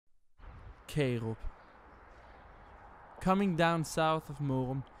Kagerup. Coming down south of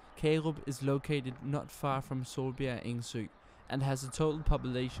Mårum, Kagerup is located not far from Solbjerg Engsø and has a total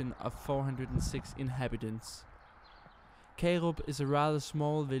population of 406 inhabitants. Kagerup is a rather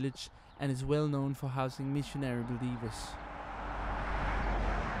small village and is well known for housing missionary believers.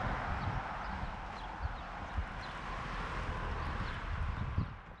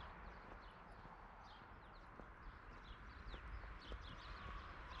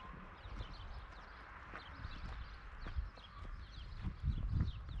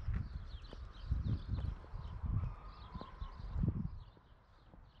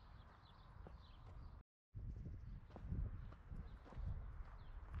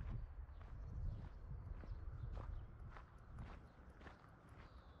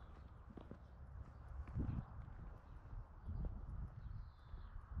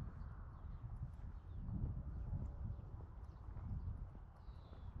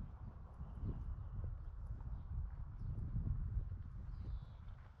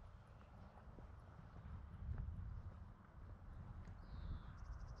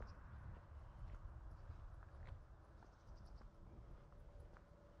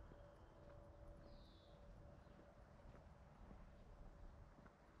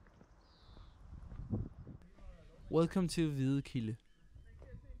 Welcome to Hvidekilde.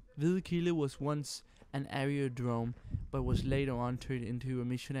 Hvidekilde was once an aerodrome, but was later on turned into a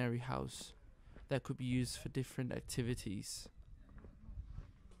missionary house that could be used for different activities.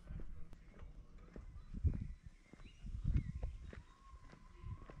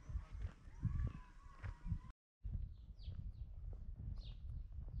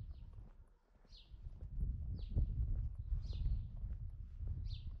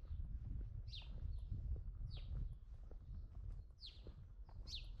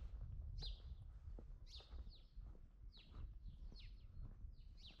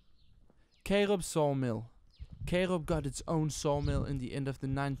 Kagerup sawmill. Kagerup got its own sawmill in the end of the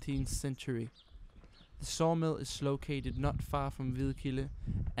 19th century. The sawmill is located not far from Hvidekilde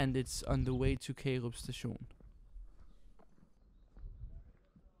and it's on the way to Kagerup station.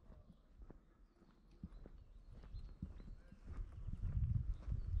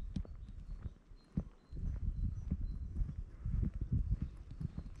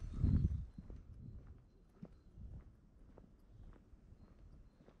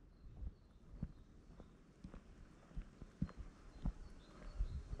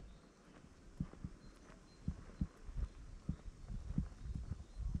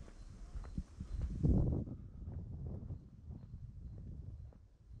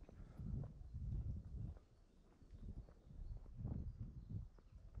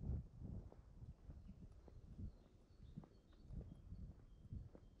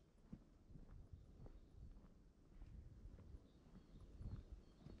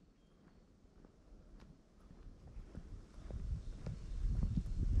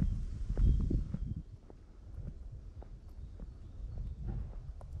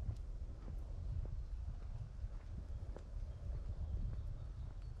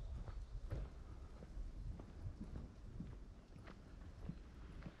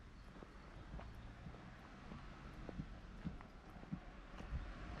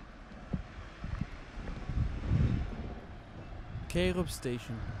 Kagerup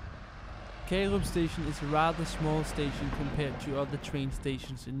Station. Kagerup Station is a rather small station compared to other train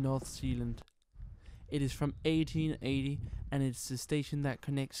stations in North Zealand. It is from 1880 and it's the station that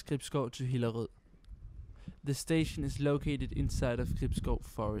connects Gribskov to Hillerød. The station is located inside of Gribskov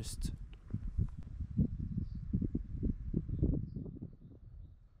forest.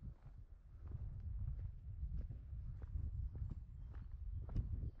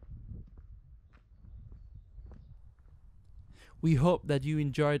 We hope that you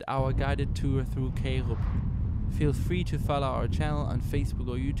enjoyed our guided tour through Kagerup. Feel free to follow our channel on Facebook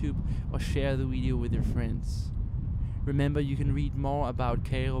or YouTube or share the video with your friends. Remember, you can read more about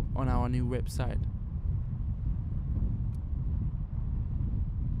Kagerup on our new website.